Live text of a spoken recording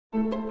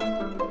Hello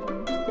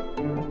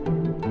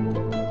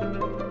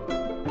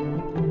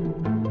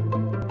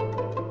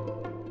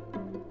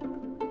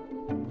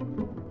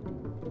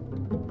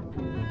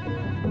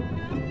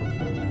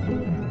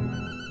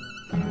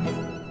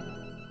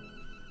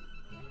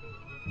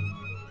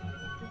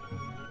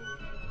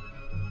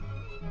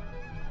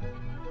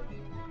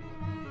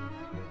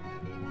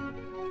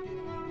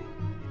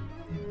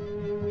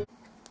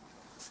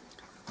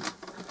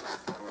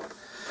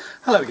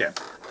again.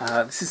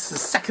 This is the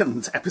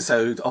second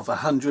episode of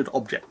 100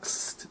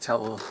 Objects to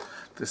tell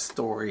the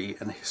story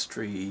and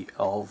history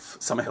of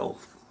Summerhill,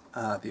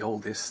 the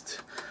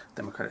oldest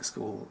democratic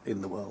school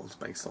in the world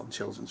based on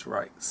children's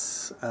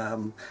rights.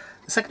 The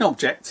second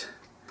object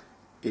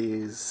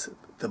is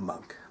the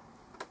mug.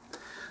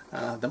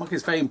 The mug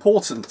is very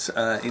important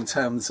in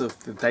terms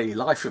of the daily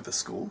life of the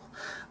school.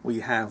 We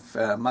have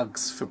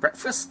mugs for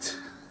breakfast.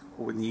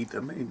 We need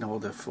them in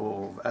order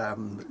for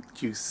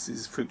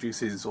juices, fruit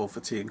juices, or for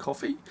tea and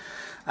coffee.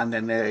 And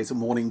then there is a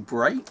morning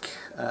break,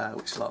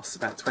 which lasts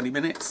about 20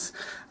 minutes,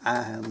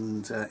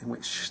 and in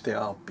which there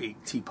are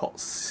big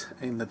teapots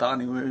in the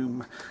dining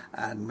room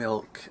and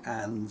milk,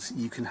 and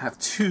you can have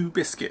 2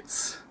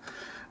 biscuits.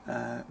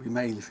 We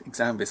may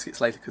examine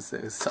biscuits later because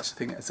there is such a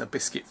thing as a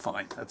biscuit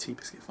fine, a tea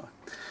biscuit fine.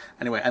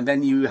 Anyway, and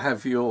then you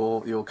have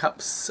your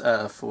cups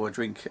for a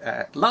drink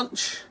at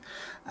lunch.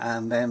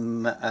 And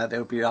then there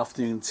will be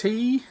afternoon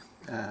tea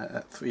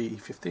at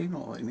 3:15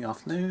 or in the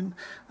afternoon,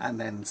 and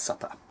then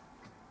supper.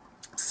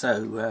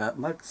 So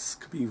mugs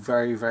could be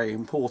very, very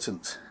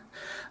important.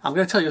 I'm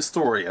going to tell you a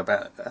story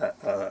about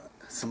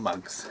some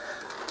mugs.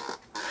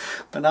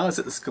 When I was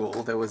at the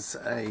school, there was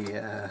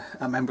a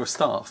member of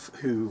staff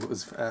who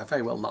was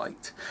very well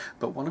liked,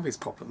 but one of his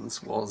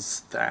problems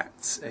was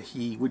that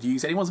he would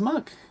use anyone's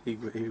mug. He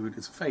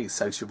was very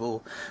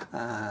sociable,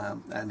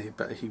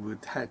 but he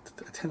would had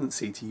a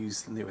tendency to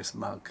use the nearest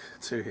mug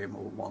to him,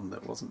 or one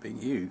that wasn't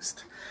being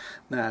used.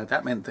 Now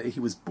that meant that he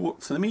was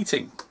brought to the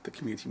meeting, the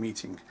community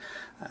meeting,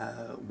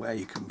 where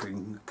you can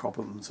bring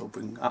problems or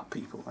bring up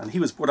people, and he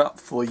was brought up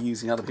for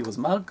using other people's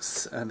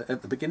mugs. And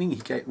at the beginning,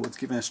 he was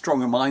given a strong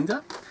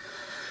reminder,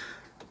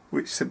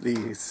 which simply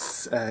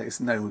is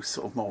no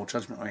sort of moral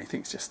judgment or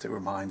anything. It's just a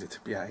reminder to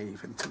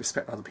behave and to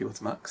respect other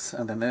people's mugs.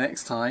 And then the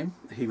next time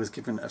he was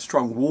given a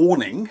strong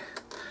warning,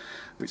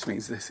 which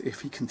means that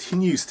if he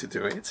continues to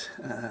do it,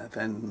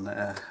 then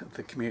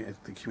the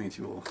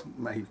community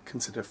may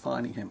consider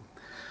fining him.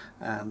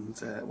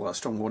 And well, a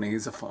strong warning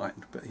is a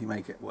fine, but he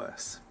may get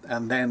worse.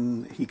 And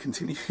then he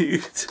continued, he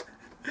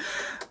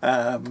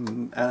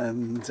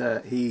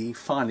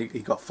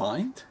got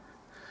fined.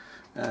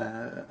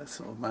 A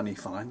sort of money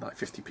fine, like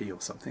 50p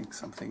or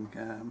something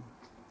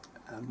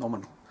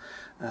nominal,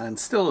 and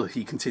still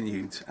he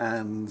continued,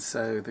 and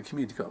so the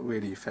community got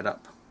really fed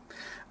up.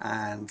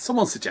 And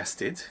someone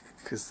suggested,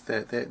 because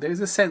there is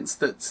a sense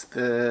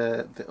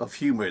of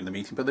humour in the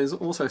meeting, but there's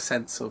also a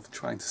sense of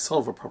trying to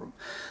solve a problem.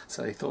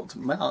 So they thought,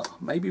 well,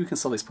 maybe we can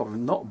solve this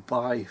problem not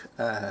by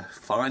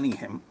fining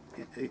him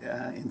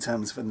in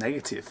terms of a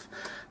negative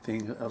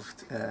thing of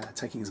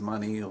taking his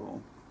money or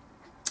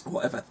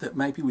whatever, that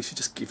maybe we should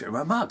just give him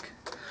a mug.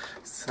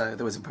 So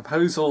there was a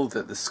proposal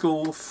that the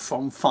school,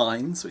 from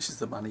fines, which is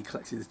the money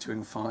collected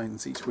during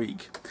fines each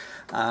week,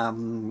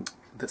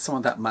 that some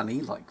of that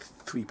money, like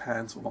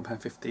 £3 or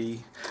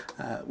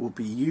 £1.50, will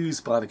be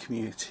used by the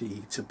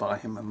community to buy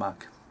him a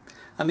mug.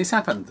 And this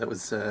happened. There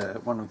was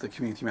one of the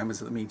community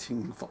members at the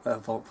meeting put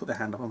their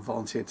hand up and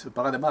volunteered to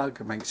buy the mug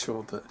and make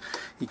sure that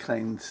he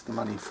claimed the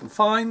money from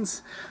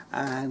fines,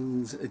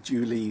 and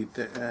duly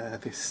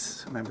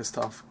this member of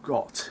staff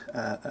got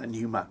a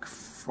new mug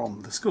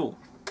from the school.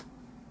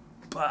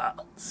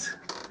 But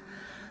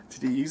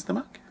did he use the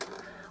mug?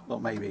 Well,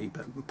 maybe,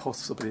 but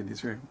possibly in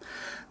his room.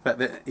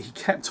 But he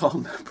kept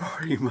on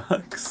borrowing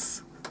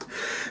mugs.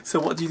 So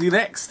what do you do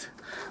next?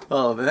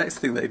 Well, the next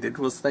thing they did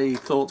was they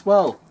thought,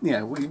 well, you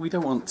know, we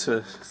don't want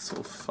to sort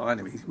of fine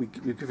him.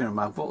 We've given him a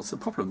mug. What's the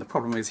problem? The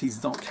problem is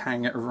he's not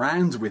carrying it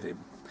around with him.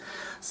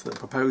 So the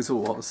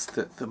proposal was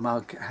that the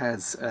mug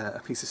has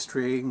a piece of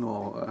string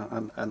or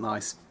a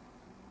nice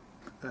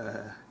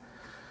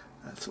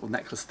sort of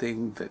necklace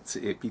thing, that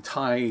it be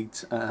tied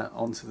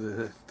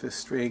onto the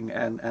string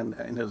and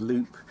in a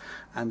loop,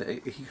 and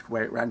he could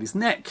wear it around his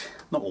neck,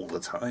 not all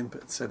the time,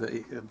 but so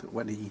that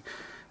when he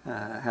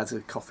has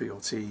a coffee or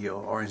tea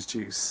or orange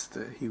juice,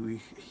 that he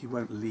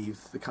won't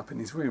leave the cup in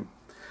his room.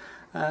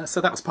 So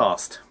that was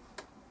passed,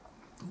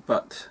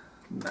 but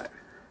no,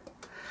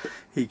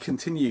 he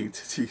continued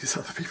to use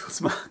other people's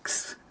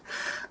mugs,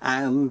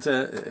 and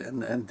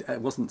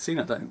it wasn't seen.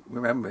 I don't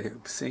remember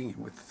seeing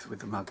him with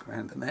the mug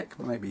around the neck,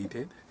 but maybe he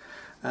did.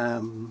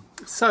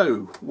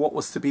 So what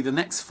was to be the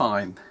next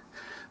fine?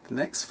 The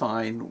next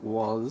fine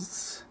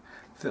was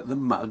that the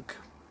mug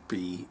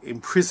be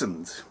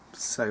imprisoned,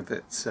 so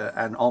that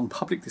and on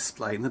public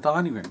display in the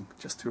dining room,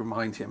 just to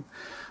remind him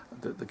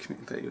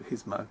that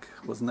his mug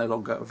was no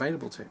longer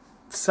available to him.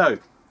 So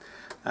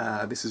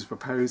this was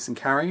proposed and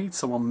carried.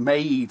 Someone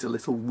made a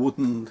little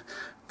wooden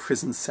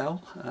prison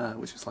cell,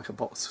 which was like a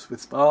box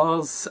with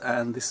bars,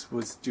 and this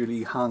was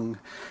duly hung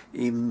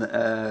in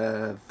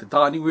the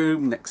dining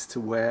room next to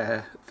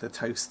where the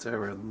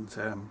toaster and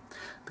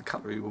the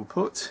cutlery were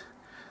put.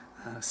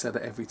 So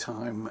that every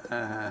time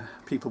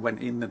people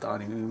went in the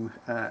dining room,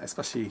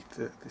 especially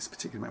this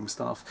particular member of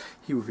staff,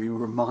 he would be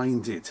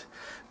reminded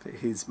that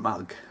his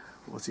mug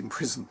was in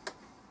prison.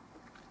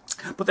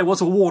 But there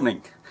was a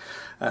warning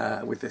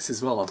with this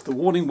as well. The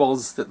warning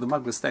was that the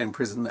mug would stay in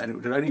prison and it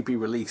would only be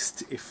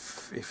released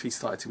if he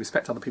started to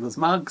respect other people's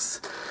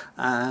mugs.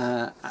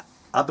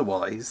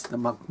 Otherwise, the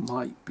mug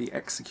might be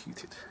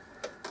executed.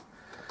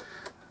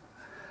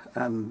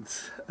 And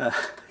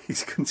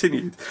he's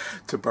continued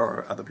to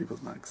borrow other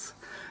people's mugs.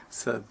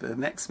 So the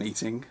next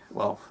meeting,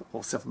 well,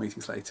 or several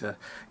meetings later,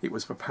 it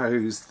was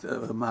proposed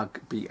that the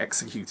mug be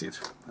executed.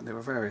 And there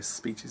were various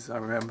speeches, I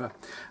remember,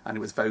 and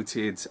it was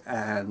voted,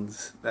 and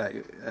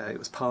it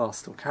was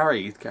passed or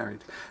carried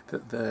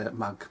that the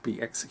mug be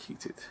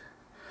executed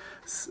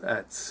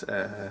at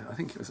I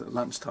think it was at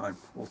lunchtime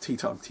or tea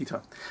time.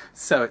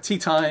 So at tea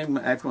time,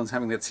 everyone's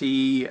having their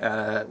tea.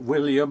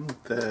 William,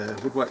 the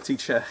woodwork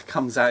teacher,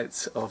 comes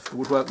out of the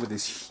woodwork with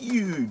this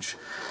huge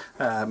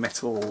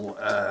metal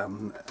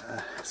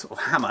sort of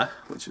hammer,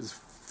 which is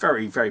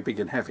very, very big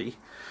and heavy,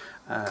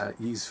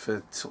 used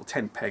for sort of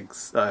tent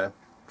pegs,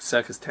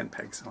 circus tent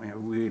pegs. I mean, a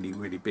really,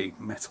 really big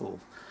metal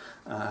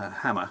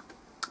hammer,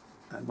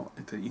 not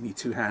that you need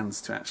two hands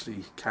to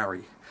actually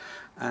carry.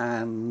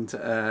 And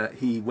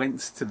he went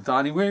to the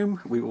dining room.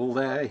 We were all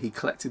there. He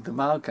collected the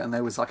mug, and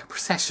there was like a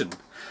procession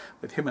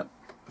with him at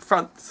the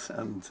front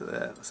and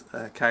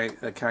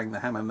carrying the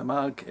hammer and the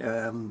mug,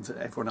 and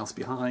everyone else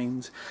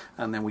behind.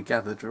 And then we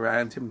gathered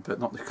around him, but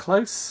not too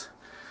close.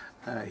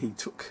 He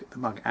took the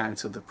mug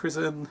out of the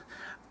prison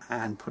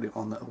and put it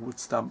on a wood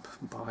stump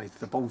by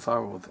the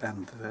bonfire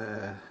and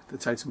the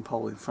totem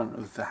pole in front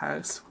of the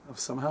house of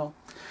Summerhill,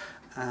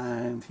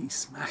 and he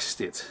smashed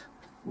it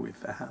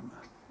with the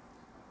hammer.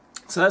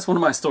 So that's one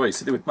of my stories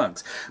to do with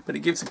mugs, but it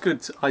gives a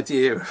good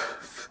idea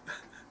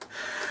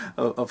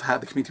of how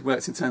the community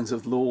works in terms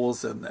of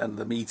laws and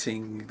the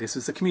meeting. This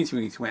was a community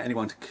meeting where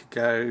anyone could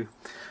go,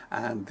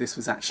 and this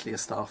was actually a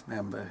staff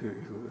member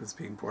who was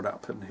being brought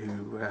up and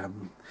who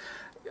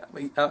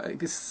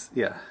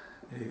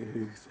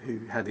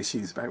had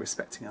issues about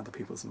respecting other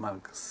people's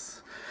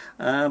mugs.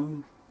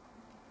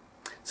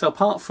 So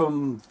apart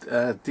from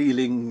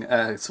dealing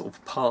sort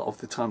of part of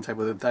the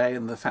timetable of the day,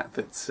 and the fact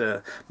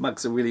that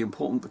mugs are really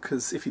important,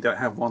 because if you don't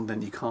have one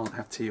then you can't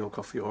have tea or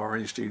coffee or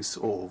orange juice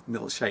or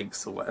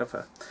milkshakes or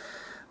whatever.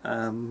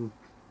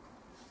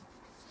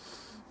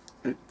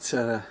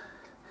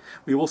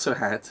 We also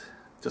had,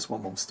 just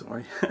one more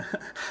story,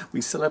 we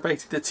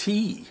celebrated a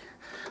tea.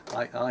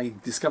 I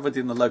discovered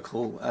in the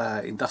local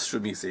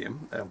industrial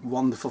museum a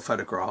wonderful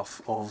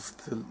photograph of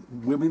the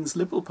Women's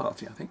Liberal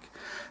Party, I think,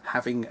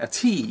 having a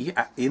tea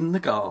in the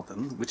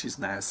garden, which is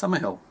now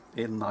Summerhill,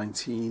 in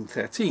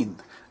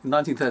 1913. In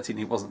 1913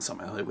 it wasn't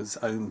Summerhill, it was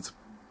owned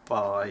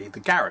by the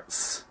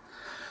Garretts,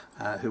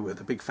 who were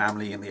the big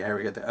family in the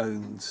area that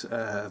owned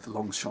the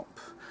Longshop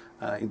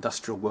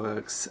Industrial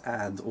Works,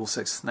 and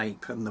also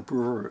Snape and the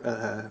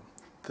brewer,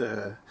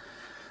 the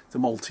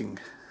malting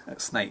at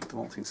Snape, the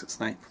maltings at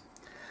Snape.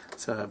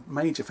 It's a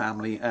major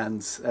family,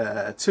 and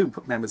two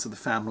members of the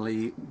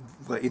family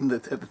were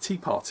at the tea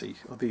party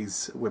of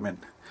these women.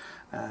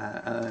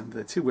 And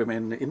the two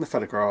women in the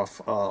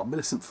photograph are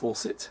Millicent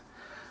Fawcett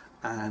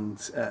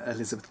and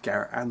Elizabeth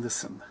Garrett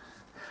Anderson.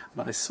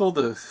 And I saw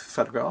the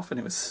photograph, and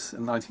it was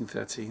in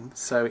 1913.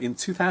 So in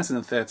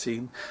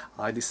 2013,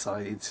 I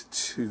decided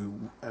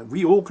to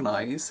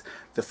reorganise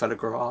the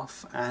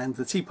photograph and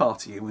the tea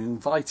party, and we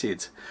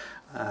invited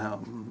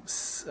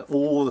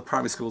all the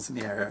primary schools in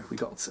the area. We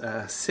got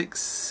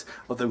 6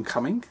 of them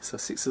coming, so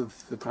 6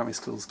 of the primary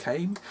schools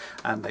came,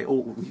 and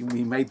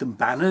we made them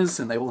banners,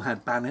 and they all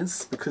had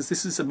banners, because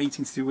this is a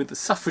meeting to do with the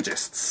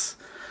suffragists,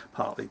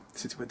 partly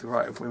to do with the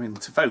right of women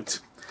to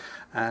vote,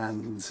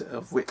 and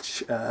of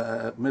which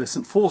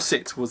Millicent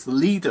Fawcett was the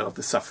leader of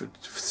the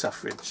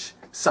suffragists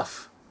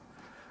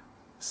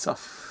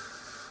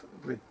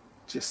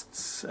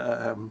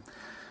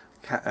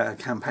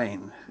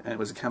campaign. And it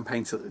was a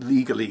campaign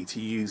legally to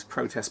use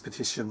protest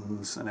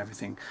petitions and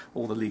everything,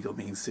 all the legal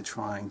means to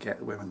try and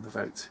get women to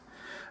vote.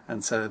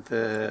 And so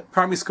the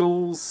primary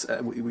schools,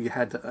 we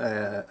had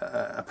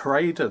a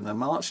parade and a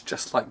march,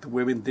 just like the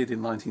women did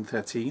in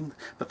 1913,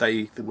 but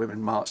the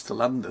women marched to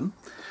London.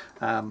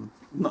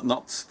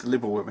 Not the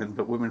Liberal women,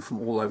 but women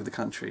from all over the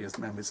country as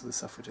members of the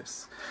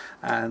suffragists.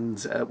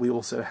 And we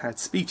also had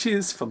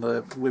speeches from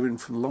the women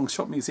from the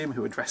Longshop Museum,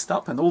 who were dressed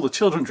up, and all the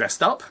children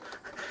dressed up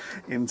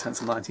in terms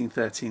of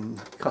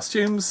 1913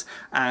 costumes.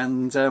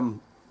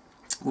 And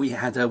we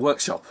had a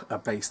workshop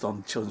based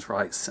on children's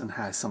rights and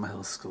how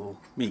Summerhill School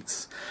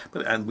meets.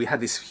 And we had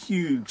this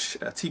huge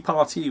tea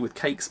party with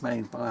cakes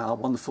made by our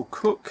wonderful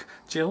cook,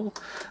 Jill,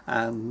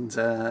 and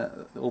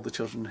all the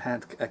children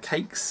had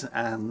cakes,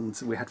 and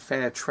we had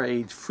fair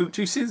trade fruit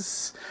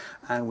juices,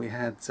 and we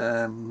had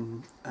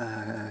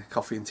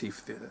coffee and tea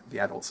for the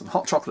adults, and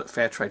hot chocolate,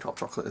 fair trade hot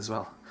chocolate as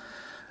well.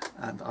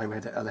 and I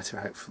read a letter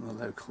out from the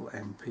local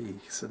MP.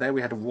 So there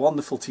we had a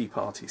wonderful tea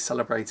party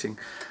celebrating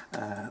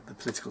the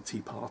political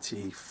tea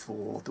party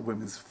for the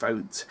women's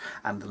vote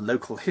and the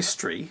local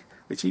history,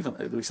 which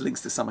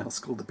links to Summerhill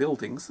School, the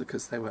buildings,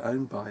 because they were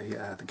owned by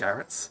the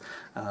Garretts,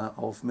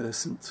 of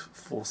Millicent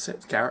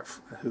Fawcett Garrett,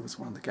 who was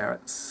one of the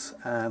Garretts,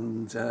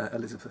 and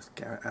Elizabeth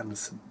Garrett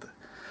Anderson,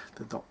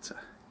 the doctor.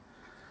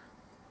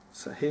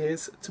 So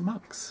here's to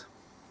Mugs.